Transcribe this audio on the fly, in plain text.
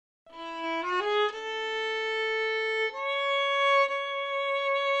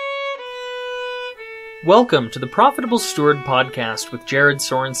Welcome to the Profitable Steward podcast with Jared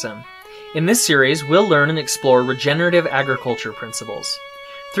Sorensen. In this series, we'll learn and explore regenerative agriculture principles.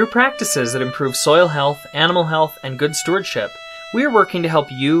 Through practices that improve soil health, animal health, and good stewardship, we are working to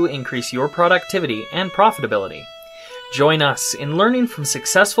help you increase your productivity and profitability. Join us in learning from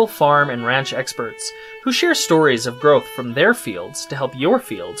successful farm and ranch experts who share stories of growth from their fields to help your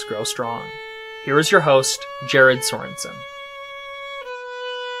fields grow strong. Here is your host, Jared Sorensen.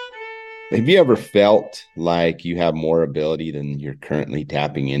 Have you ever felt like you have more ability than you're currently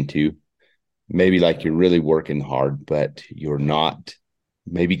tapping into? Maybe like you're really working hard, but you're not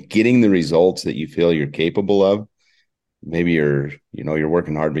maybe getting the results that you feel you're capable of. Maybe you're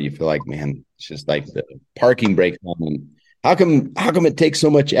working hard, but you feel like, man, it's just like the parking brake on. How come it takes so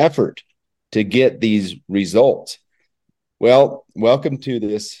much effort to get these results? Well, welcome to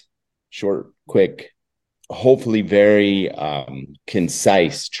this short, quick, hopefully very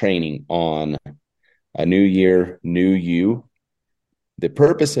concise training on a new year, new you. The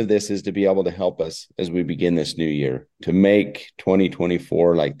purpose of this is to be able to help us as we begin this new year, to make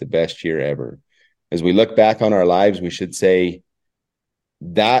 2024 like the best year ever. As we look back on our lives, we should say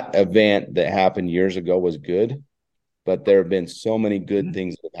that event that happened years ago was good, but there have been so many good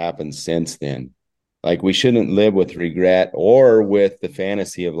things that have happened since then. Like, we shouldn't live with regret or with the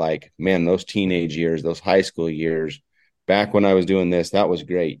fantasy of like, man, those teenage years, those high school years, back when I was doing this, that was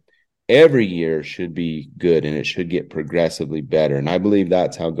great. Every year should be good and it should get progressively better. And I believe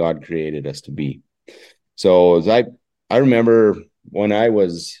that's how God created us to be. So as I remember when I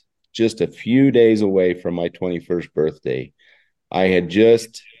was just a few days away from my 21st birthday, I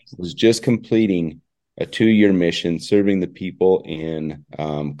was just completing a 2-year mission serving the people in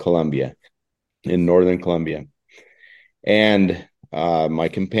Colombia. In northern Colombia. And my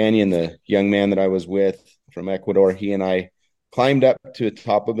companion, the young man that I was with from Ecuador, he and I climbed up to the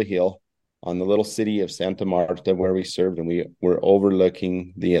top of a hill on the little city of Santa Marta where we served, and we were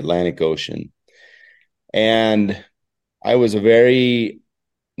overlooking the Atlantic Ocean. And I was a very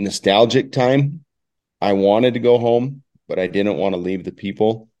nostalgic time. I wanted to go home, but I didn't want to leave the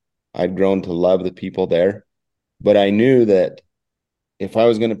people. I'd grown to love the people there, but I knew that if I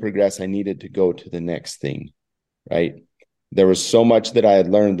was going to progress, I needed to go to the next thing, right? There was so much that I had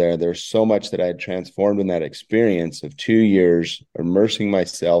learned there. There's so much that I had transformed in that experience of 2 years, immersing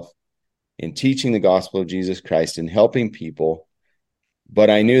myself in teaching the gospel of Jesus Christ and helping people. But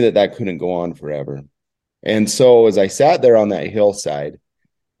I knew that couldn't go on forever. And so as I sat there on that hillside,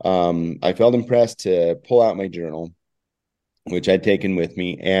 I felt impressed to pull out my journal, which I'd taken with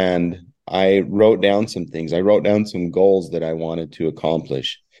me, and I wrote down some things. I wrote down some goals that I wanted to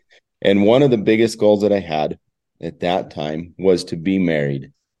accomplish. And one of the biggest goals that I had at that time was to be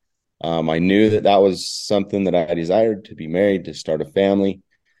married. I knew that was something that I desired, to be married, to start a family.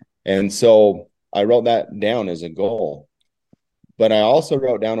 And so I wrote that down as a goal. But I also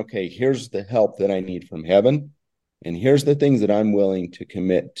wrote down, okay, here's the help that I need from heaven. And here's the things that I'm willing to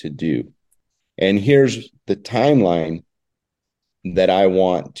commit to do. And here's the timeline that I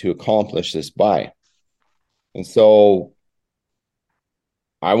want to accomplish this by. And so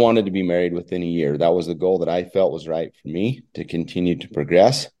I wanted to be married within a year. That was the goal that I felt was right for me to continue to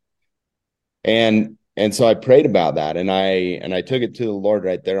progress. And so I prayed about that, and I took it to the Lord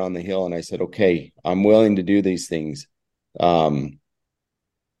right there on the hill, and I said, okay, I'm willing to do these things.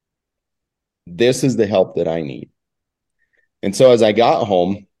 This is the help that I need. And so as I got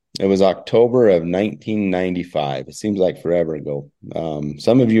home, it was October of 1995. It seems like forever ago.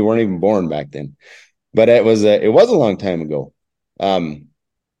 Some of you weren't even born back then, but it was a long time ago. And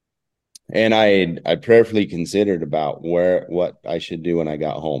I prayerfully considered about what I should do when I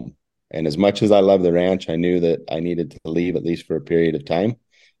got home. And as much as I love the ranch, I knew that I needed to leave at least for a period of time,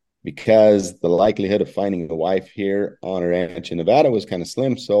 because the likelihood of finding a wife here on a ranch in Nevada was kind of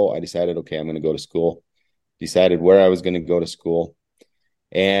slim. So I decided, okay, I'm going to go to school. Decided where I was going to go to school.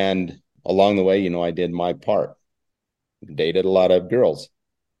 And along the way, I did my part, dated a lot of girls,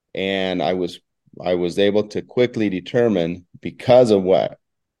 and I was able to quickly determine, because of what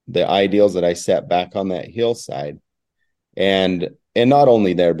the ideals that I set back on that hillside, and not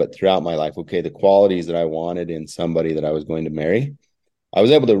only there, but throughout my life, okay, the qualities that I wanted in somebody that I was going to marry, I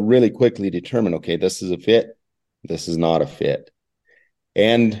was able to really quickly determine, okay, this is a fit, this is not a fit.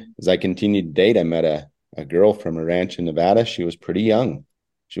 And as I continued to date, I met a girl from a ranch in Nevada. She was pretty young.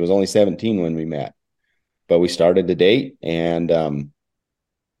 She was only 17 when we met, but we started to date. And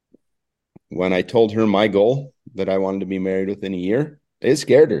when I told her my goal, that I wanted to be married within a year, it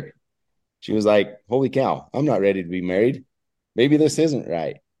scared her. She was like, holy cow, I'm not ready to be married. Maybe this isn't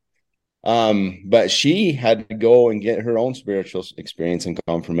right. But she had to go and get her own spiritual experience and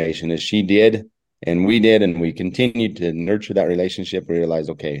confirmation. As she did, And we did, and we continued to nurture that relationship. We realized,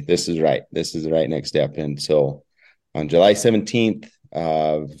 okay, this is right. This is the right next step. And so on July 17th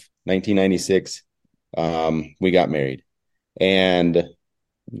of 1996, we got married. And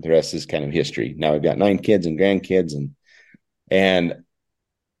the rest is kind of history. Now we've got 9 kids and grandkids, and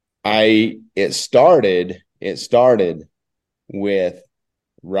it started with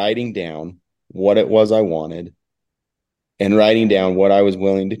writing down what it was I wanted, and writing down what I was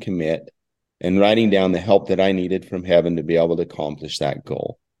willing to commit, and writing down the help that I needed from heaven to be able to accomplish that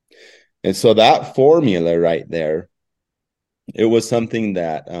goal. And so that formula right there, it was something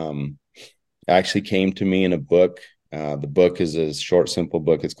that actually came to me in a book. The book is a short, simple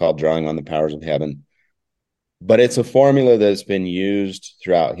book. It's called Drawing on the Powers of Heaven. But it's a formula that's been used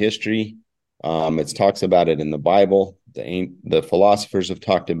throughout history. It talks about it in the Bible. The philosophers have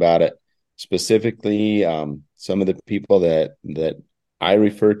talked about it. Specifically, some of the people that I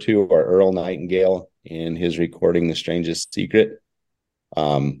refer to are Earl Nightingale in his recording, The Strangest Secret.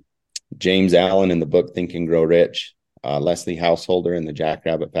 James Allen in the book Think and Grow Rich. Leslie Householder in The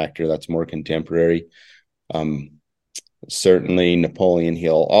Jackrabbit Factor. That's more contemporary. Certainly Napoleon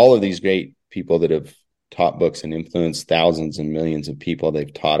Hill. All of these great people that have taught books and influenced thousands and millions of people,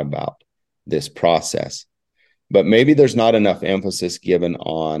 they've taught about this process. But maybe there's not enough emphasis given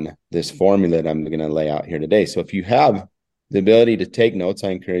on this formula that I'm going to lay out here today. So if you have the ability to take notes, I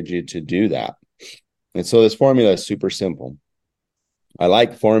encourage you to do that. And so this formula is super simple. I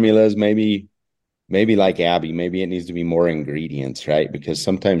like formulas, maybe like Abby, maybe it needs to be more ingredients, right? Because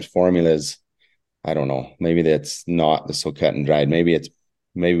sometimes formulas, I don't know, maybe that's not so cut and dried. Maybe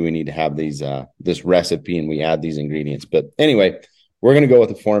we need to have these this recipe and we add these ingredients. But anyway, we're going to go with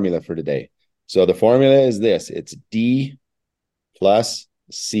the formula for today. So the formula is this. It's D plus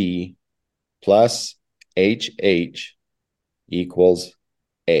C plus HH equals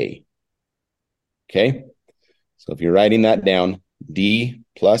A. Okay? So if you're writing that down, D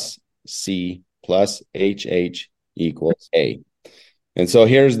plus C plus HH equals A. And so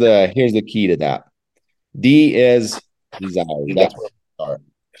here's the key to that. D is desire. That's where we start.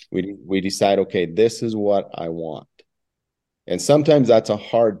 We decide, okay, this is what I want. And sometimes that's a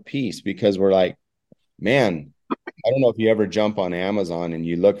hard piece because we're like, man, I don't know if you ever jump on Amazon and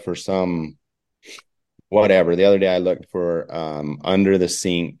you look for some whatever. The other day I looked for under the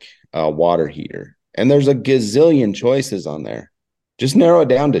sink water heater, and there's a gazillion choices on there. Just narrow it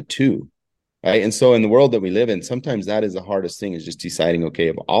down to 2. Right. And so in the world that we live in, sometimes that is the hardest thing, is just deciding, okay,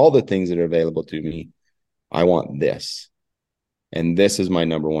 of all the things that are available to me, I want this. And this is my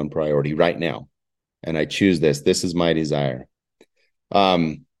number one priority right now. And I choose this. This is my desire.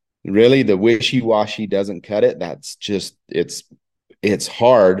 Really, the wishy-washy doesn't cut it. That's just, it's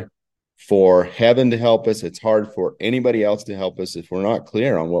hard for heaven to help us. It's hard for anybody else to help us if we're not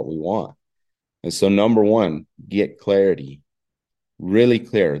clear on what we want. And so number one, get clarity. Really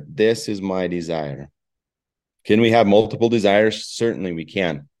clear. This is my desire. Can we have multiple desires? Certainly we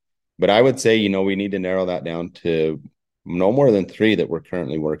can. But I would say, we need to narrow that down to no more than 3 that we're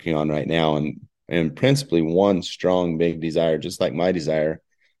currently working on right now. And principally one strong, big desire, just like my desire,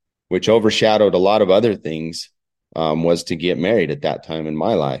 which overshadowed a lot of other things, was to get married at that time in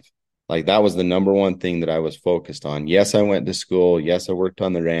my life. Like that was the number one thing that I was focused on. Yes, I went to school. Yes, I worked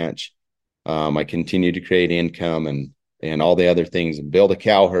on the ranch. I continued to create income and all the other things and build a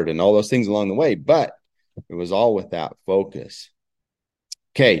cow herd and all those things along the way. But it was all with that focus.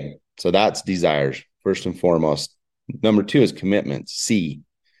 Okay, so that's desires, first and foremost. Number 2 is commitments, C.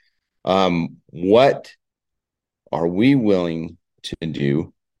 What are we willing to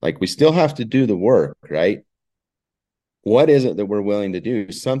do? Like we still have to do the work, right? What is it that we're willing to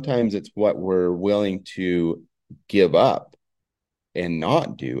do? Sometimes it's what we're willing to give up and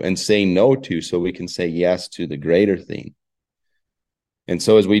not do and say no to, so we can say yes to the greater thing. And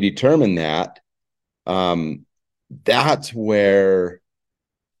so as we determine that, that's where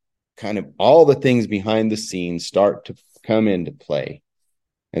kind of all the things behind the scenes start to come into play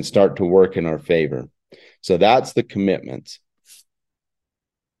and start to work in our favor. So that's the commitment.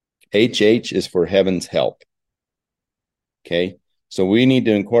 HH is for heaven's help. Okay. So we need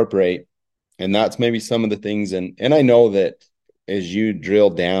to incorporate, and that's maybe some of the things. And I know that as you drill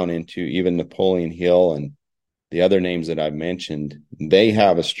down into even Napoleon Hill and the other names that I've mentioned, they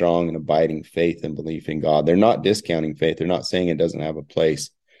have a strong and abiding faith and belief in God. They're not discounting faith. They're not saying it doesn't have a place,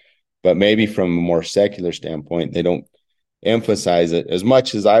 but maybe from a more secular standpoint, they don't emphasize it as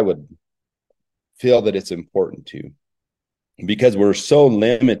much as I would feel that it's important to, because we're so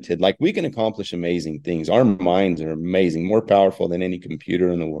limited. Like we can accomplish amazing things. Our minds are amazing, more powerful than any computer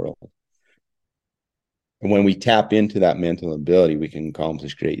in the world. And when we tap into that mental ability, we can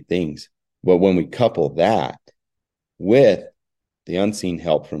accomplish great things. But when we couple that with the unseen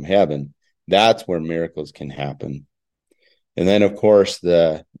help from heaven, that's where miracles can happen. And then, of course,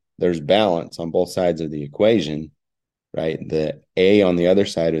 there's balance on both sides of the equation, right? The A on the other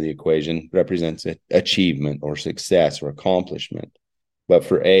side of the equation represents achievement or success or accomplishment. But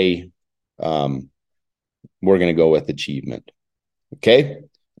for A, we're going to go with achievement. Okay?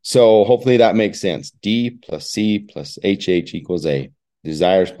 So hopefully that makes sense. D plus C plus HH equals A.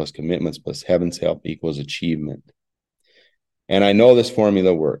 Desires plus commitments plus heaven's help equals achievement. And I know this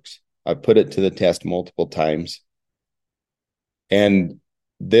formula works. I've put it to the test multiple times. And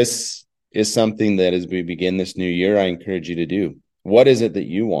this is something that as we begin this new year, I encourage you to do. What is it that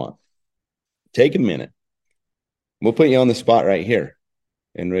you want? Take a minute. We'll put you on the spot right here.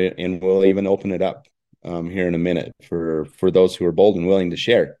 And we'll even open it up here in a minute for those who are bold and willing to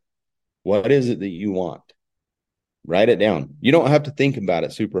share. What is it that you want? Write it down. You don't have to think about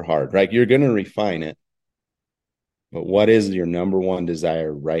it super hard, right? You're going to refine it. But what is your number one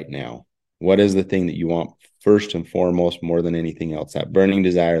desire right now? What is the thing that you want first and foremost, more than anything else? That burning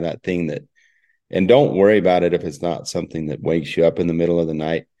desire, that thing that, and don't worry about it if it's not something that wakes you up in the middle of the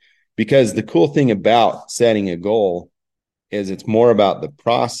night. Because the cool thing about setting a goal is it's more about the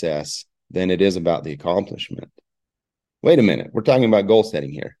process than it is about the accomplishment. Wait a minute. We're talking about goal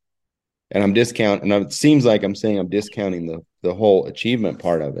setting here. And I'm discounting, and it seems like I'm saying I'm discounting the whole achievement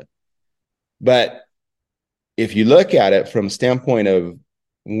part of it. But if you look at it from a standpoint of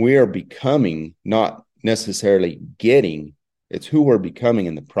we're becoming, not necessarily getting, it's who we're becoming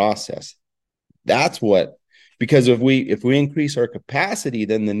in the process. That's what, because if we increase our capacity,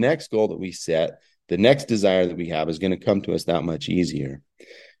 then the next goal that we set, the next desire that we have is going to come to us that much easier.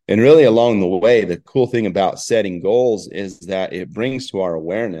 And really along the way, the cool thing about setting goals is that it brings to our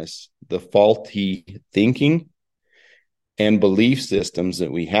awareness the faulty thinking and belief systems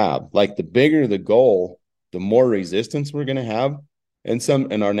that we have. Like the bigger the goal, the more resistance we're going to have.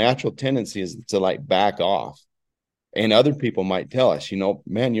 And our natural tendency is to like back off. And other people might tell us,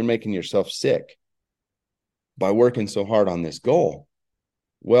 man, you're making yourself sick by working so hard on this goal.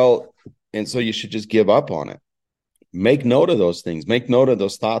 Well, and so you should just give up on it. Make note of those things. Make note of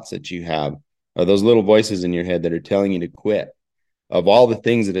those thoughts that you have, of those little voices in your head that are telling you to quit, of all the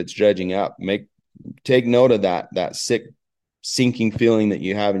things that it's dredging up. Take note of that sick, sinking feeling that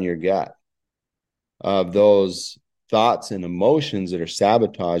you have in your gut, of those thoughts and emotions that are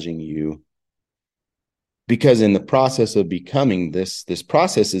sabotaging you. Because in the process of becoming, this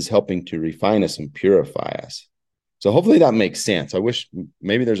process is helping to refine us and purify us. So hopefully that makes sense. I wish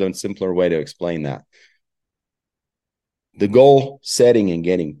maybe there's a simpler way to explain that. The goal setting and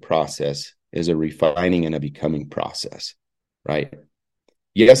getting process is a refining and a becoming process, right?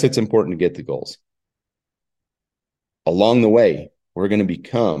 Yes, it's important to get the goals. Along the way, we're going to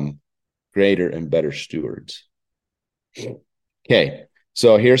become greater and better stewards. Okay,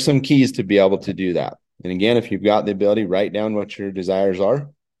 so here's some keys to be able to do that. And again, if you've got the ability, write down what your desires are,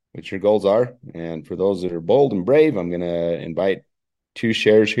 what your goals are. And for those that are bold and brave, I'm going to invite 2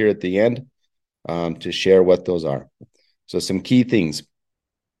 shares here at the end to share what those are. So some key things,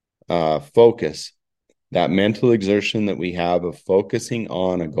 focus, that mental exertion that we have of focusing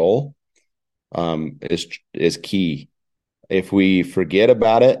on a goal is key. If we forget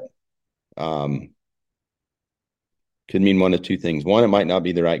about it, could mean one of 2 things. One, it might not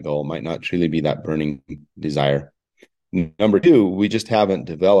be the right goal. It might not truly be that burning desire. Number 2, we just haven't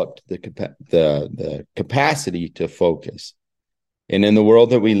developed the capacity to focus. And in the world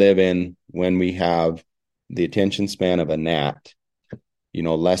that we live in, when we have the attention span of a gnat,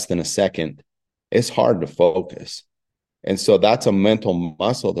 less than a second, it's hard to focus. And so that's a mental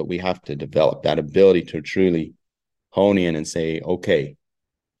muscle that we have to develop, that ability to truly hone in and say, okay,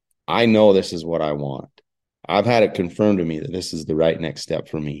 I know this is what I want. I've had it confirmed to me that this is the right next step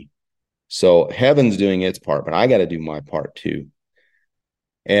for me. So heaven's doing its part, but I got to do my part too.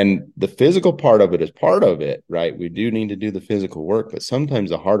 And the physical part of it is part of it, right? We do need to do the physical work, but sometimes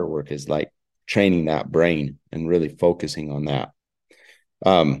the harder work is like training that brain and really focusing on that.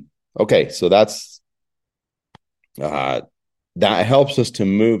 Okay, so that's that helps us to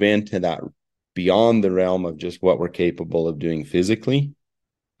move into that beyond the realm of just what we're capable of doing physically.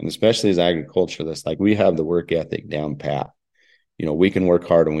 And especially as agriculturalists, like we have the work ethic down pat. We can work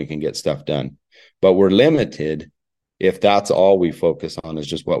hard and we can get stuff done, but we're limited if that's all we focus on is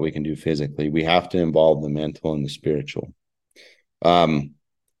just what we can do physically. We have to involve the mental and the spiritual.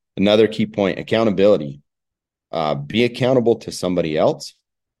 Another key point, accountability. Be accountable to somebody else.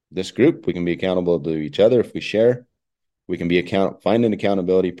 This group, we can be accountable to each other if we share. We can find an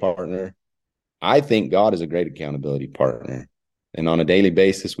accountability partner. I think God is a great accountability partner. And on a daily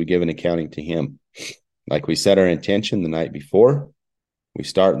basis, we give an accounting to him. Like we set our intention the night before. We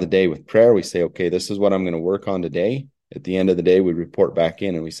start the day with prayer. We say, okay, this is what I'm going to work on today. At the end of the day, we report back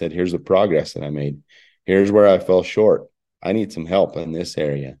in and we said, here's the progress that I made. Here's where I fell short. I need some help in this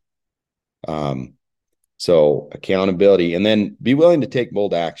area. So accountability, and then be willing to take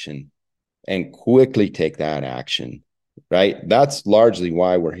bold action and quickly take that action, right? That's largely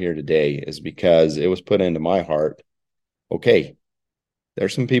why we're here today, is because it was put into my heart. Okay,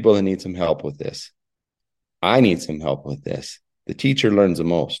 there's some people that need some help with this. I need some help with this. The teacher learns the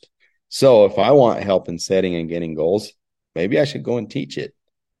most. So if I want help in setting and getting goals, maybe I should go and teach it.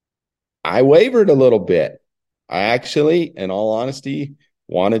 I wavered a little bit. I actually, in all honesty,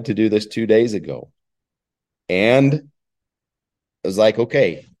 wanted to do this 2 days ago. And it was like,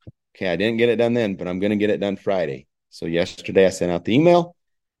 okay, I didn't get it done then, but I'm going to get it done Friday. So yesterday I sent out the email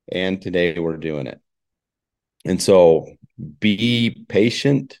and today we're doing it. And so be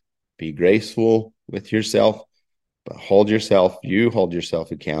patient, be graceful with yourself, but you hold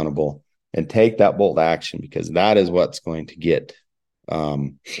yourself accountable and take that bold action, because that is what's going to get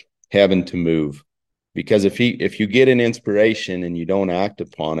heaven to move. Because if you get an inspiration and you don't act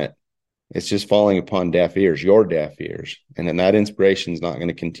upon it, it's just falling upon deaf ears, your deaf ears. And then that inspiration is not going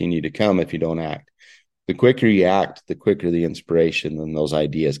to continue to come if you don't act. The quicker you act, the quicker the inspiration and those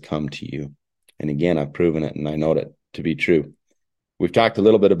ideas come to you. And again, I've proven it and I know it to be true. We've talked a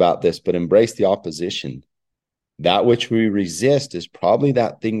little bit about this, but embrace the opposition. That which we resist is probably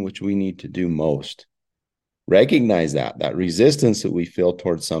that thing which we need to do most. Recognize that resistance that we feel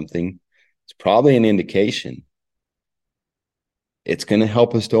towards something is probably an indication. It's going to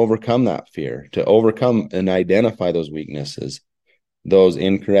help us to overcome that fear, to overcome and identify those weaknesses, those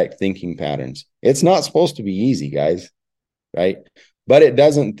incorrect thinking patterns. It's not supposed to be easy, guys, right? But it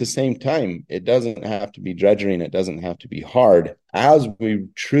doesn't, at the same time, it doesn't have to be drudgery and it doesn't have to be hard as we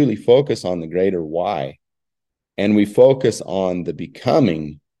truly focus on the greater why. And we focus on the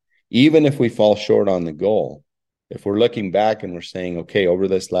becoming, even if we fall short on the goal. If we're looking back and we're saying, okay, over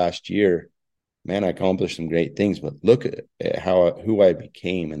this last year, man, I accomplished some great things, but look at who I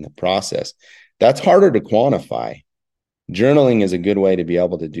became in the process. That's harder to quantify. Journaling is a good way to be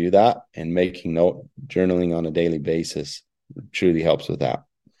able to do that, and making note, journaling on a daily basis truly helps with that.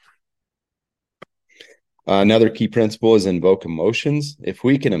 Another key principle is invoke emotions. If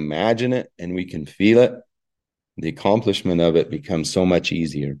we can imagine it and we can feel it, the accomplishment of it becomes so much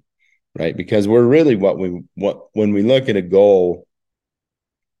easier, right? Because we're really when we look at a goal,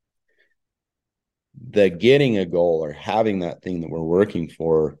 the getting a goal or having that thing that we're working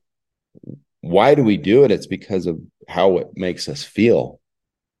for, why do we do it? It's because of how it makes us feel,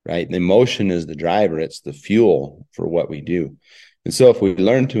 right? The emotion is the driver. It's the fuel for what we do. And so if we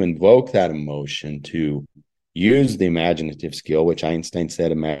learn to invoke that emotion, to use the imaginative skill, which Einstein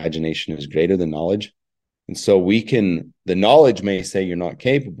said imagination is greater than knowledge. And so the knowledge may say you're not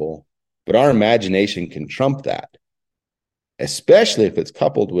capable, but our imagination can trump that, especially if it's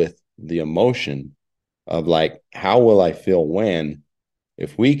coupled with the emotion of like, how will I feel when?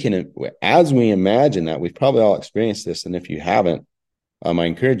 If we can, as we imagine that, we've probably all experienced this. And if you haven't, I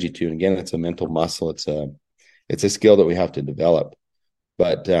encourage you to. And again, it's a mental muscle. It's a skill that we have to develop.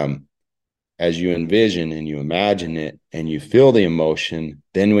 But as you envision and you imagine it and you feel the emotion,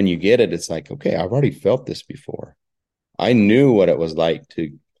 then when you get it, it's like, okay, I've already felt this before. I knew what it was like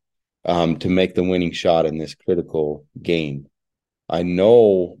to make the winning shot in this critical game. I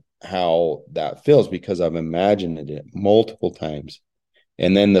know how that feels because I've imagined it multiple times.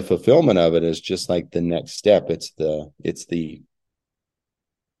 And then the fulfillment of it is just like the next step. It's the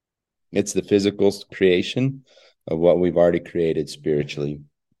physical creation of what we've already created spiritually.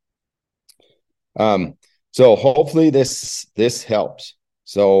 So hopefully this helps.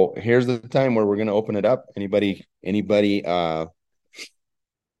 So here's the time where we're going to open it up. Anybody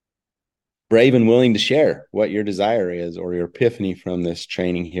brave and willing to share what your desire is or your epiphany from this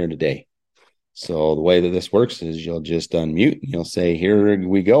training here today? So the way that this works is you'll just unmute and you'll say, here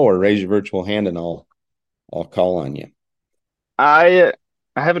we go, or raise your virtual hand and I'll call on you. I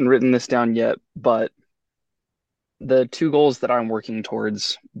haven't written this down yet, but the two goals that I'm working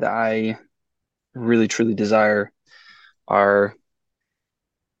towards that I really truly desire are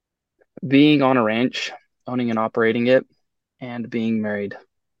being on a ranch, owning and operating it, and being married.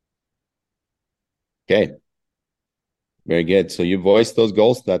 Okay. Very good. So you voiced those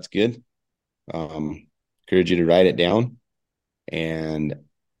goals. That's good. Encourage you to write it down and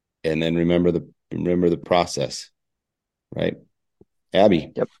then remember the process, right?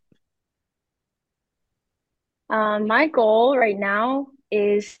 Abby. Yep. My goal right now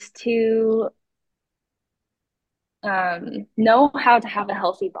is to know how to have a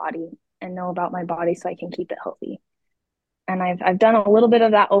healthy body and know about my body so I can keep it healthy. And I've done a little bit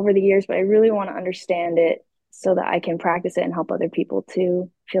of that over the years, but I really want to understand it so that I can practice it and help other people to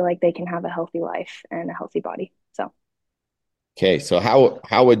feel like they can have a healthy life and a healthy body. So, Okay, so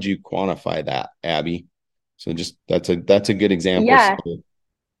how would you quantify that, Abby? So just that's a good example. yeah,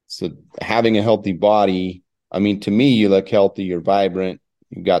 So having a healthy body, I mean, to me, you look healthy, you're vibrant,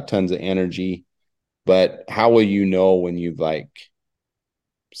 you've got tons of energy, but how will you know when you've like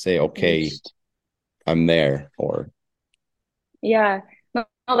say, okay, reached. I'm there, or Yeah. No,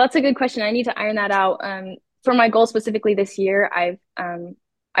 that's a good question. I need to iron that out. For my goal specifically this year, I've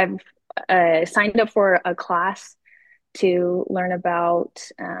signed up for a class to learn about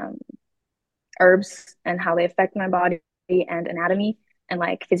herbs and how they affect my body and anatomy and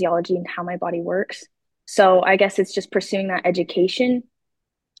like physiology and how my body works. So I guess it's just pursuing that education.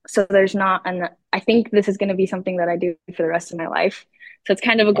 So there's not an, I think this is going to be something that I do for the rest of my life. So it's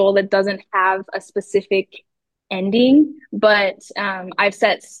kind of a goal that doesn't have a specific ending, but I've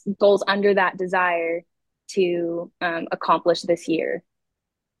set goals under that desire to accomplish this year.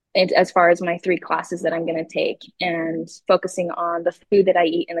 And as far as my 3 classes that I'm going to take and focusing on the food that I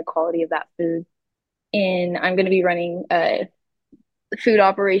eat and the quality of that food. And I'm going to be running a food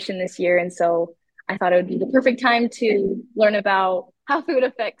operation this year. And so I thought it would be the perfect time to learn about how food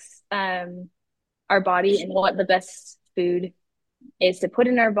affects our body and what the best food is to put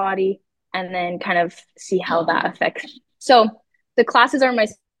in our body, and then kind of see how that affects. So the classes are my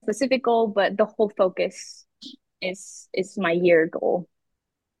specific goal, but the whole focus is my year goal.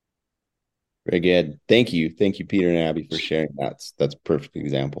 very good. Thank you, Peter and Abby, for sharing. That's a perfect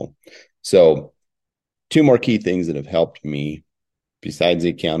example. So, two more key things that have helped me, besides the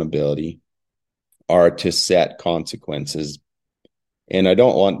accountability, are to set consequences. And I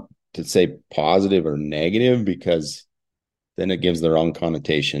don't want to say positive or negative because then it gives the wrong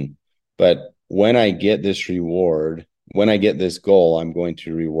connotation. But when I get this reward, when I get this goal, I'm going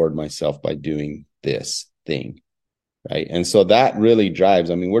to reward myself by doing this thing. Right. And so that really drives,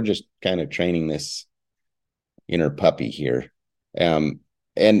 I mean, we're just kind of training this inner puppy here. And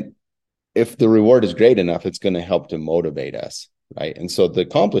if the reward is great enough, it's going to help to motivate us. Right. And so the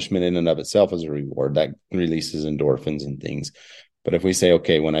accomplishment in and of itself is a reward that releases endorphins and things. But if we say,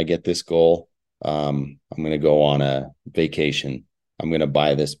 okay, when I get this goal, I'm going to go on a vacation. I'm going to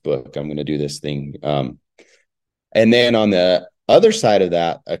buy this book. I'm going to do this thing. And then on the other side of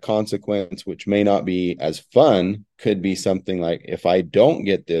that, a consequence which may not be as fun could be something like, if I don't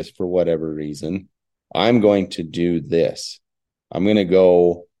get this for whatever reason, I'm going to do this. I'm going to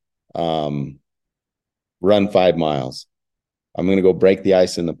go run 5 miles. I'm going to go break the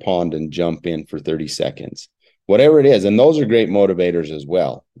ice in the pond and jump in for 30 seconds, whatever it is. And those are great motivators as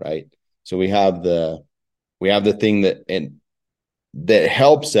well, right? So we have the thing that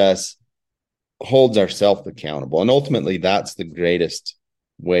helps us, holds ourselves accountable. And ultimately, that's the greatest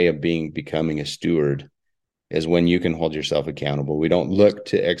way of becoming a steward, is when you can hold yourself accountable. We don't look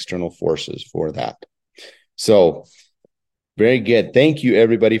to external forces for that. So very good. Thank you,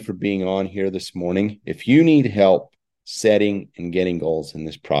 everybody, for being on here this morning. If you need help setting and getting goals in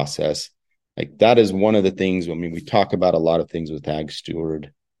this process, like that is one of the things, I mean, we talk about a lot of things with Ag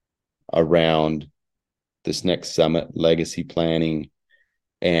Steward around this next summit, legacy planning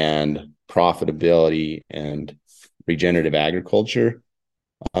and profitability and regenerative agriculture.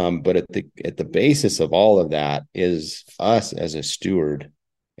 But at the basis of all of that is us as a steward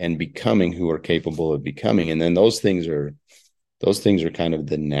and becoming who we're capable of becoming. And then those things are kind of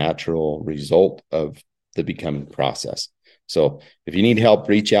the natural result of the becoming process. So if you need help,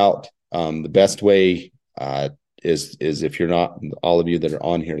 reach out. The best way is if you're not, all of you that are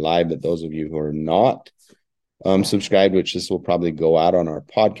on here live, but those of you who are not subscribed, which this will probably go out on our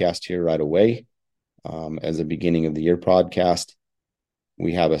podcast here right away as a beginning of the year podcast.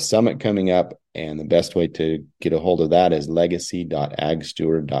 We have a summit coming up, and the best way to get a hold of that is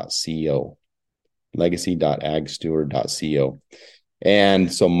legacy.agsteward.co. Legacy.agsteward.co.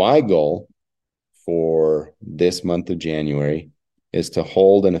 And so my goal for this month of January is to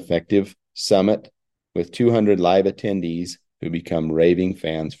hold an effective summit with 200 live attendees who become raving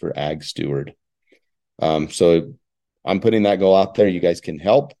fans for Ag Steward. So I'm putting that goal out there. You guys can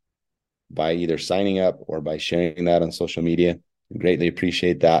help by either signing up or by sharing that on social media. I greatly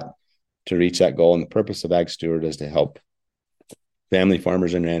appreciate that to reach that goal. And the purpose of Ag Steward is to help family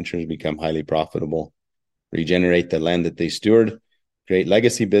farmers and ranchers become highly profitable, regenerate the land that they steward, create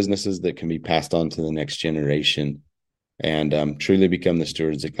legacy businesses that can be passed on to the next generation, and truly become the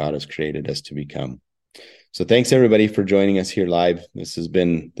stewards that God has created us to become. So thanks everybody for joining us here live. This has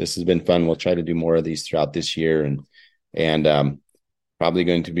been fun. We'll try to do more of these throughout this year, and probably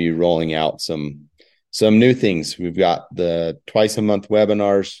going to be rolling out some new things. We've got the twice a month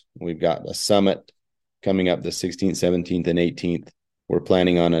webinars. We've got a summit coming up the 16th, 17th, and 18th. We're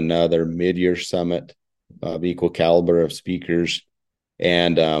planning on another mid-year summit of equal caliber of speakers.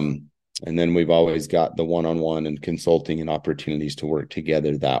 And then we've always got the one-on-one and consulting and opportunities to work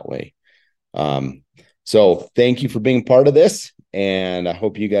together that way. So thank you for being part of this. And I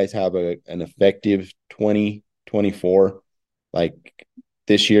hope you guys have an effective 2024. Like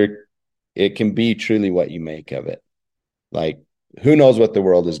this year, it can be truly what you make of it. Like, who knows what the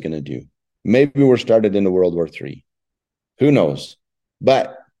world is going to do? Maybe we're started into World War III. Who knows?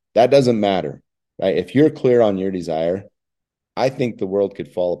 But that doesn't matter, right? If you're clear on your desire, I think the world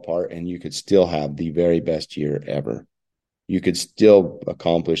could fall apart and you could still have the very best year ever. You could still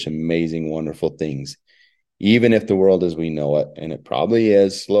accomplish amazing, wonderful things, even if the world as we know it, and it probably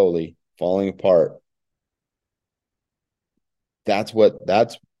is slowly falling apart. That's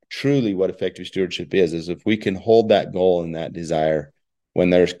truly what effective stewardship is if we can hold that goal and that desire when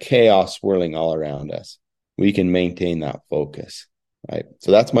there's chaos swirling all around us, we can maintain that focus, right?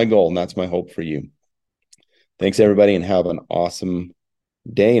 So that's my goal, and that's my hope for you. Thanks, everybody, and have an awesome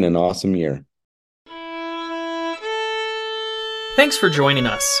day and an awesome year. Thanks for joining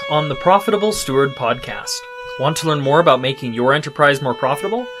us on the Profitable Steward podcast. Want to learn more about making your enterprise more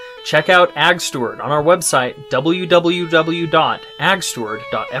profitable? Check out Ag Steward on our website,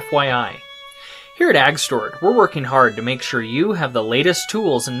 www.agsteward.fyi. Here at Ag Steward, we're working hard to make sure you have the latest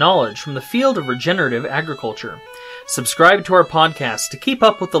tools and knowledge from the field of regenerative agriculture. Subscribe to our podcast to keep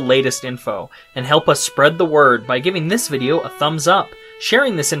up with the latest info and help us spread the word by giving this video a thumbs up,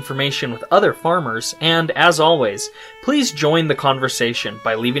 sharing this information with other farmers, and as always, please join the conversation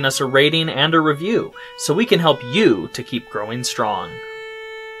by leaving us a rating and a review so we can help you to keep growing strong.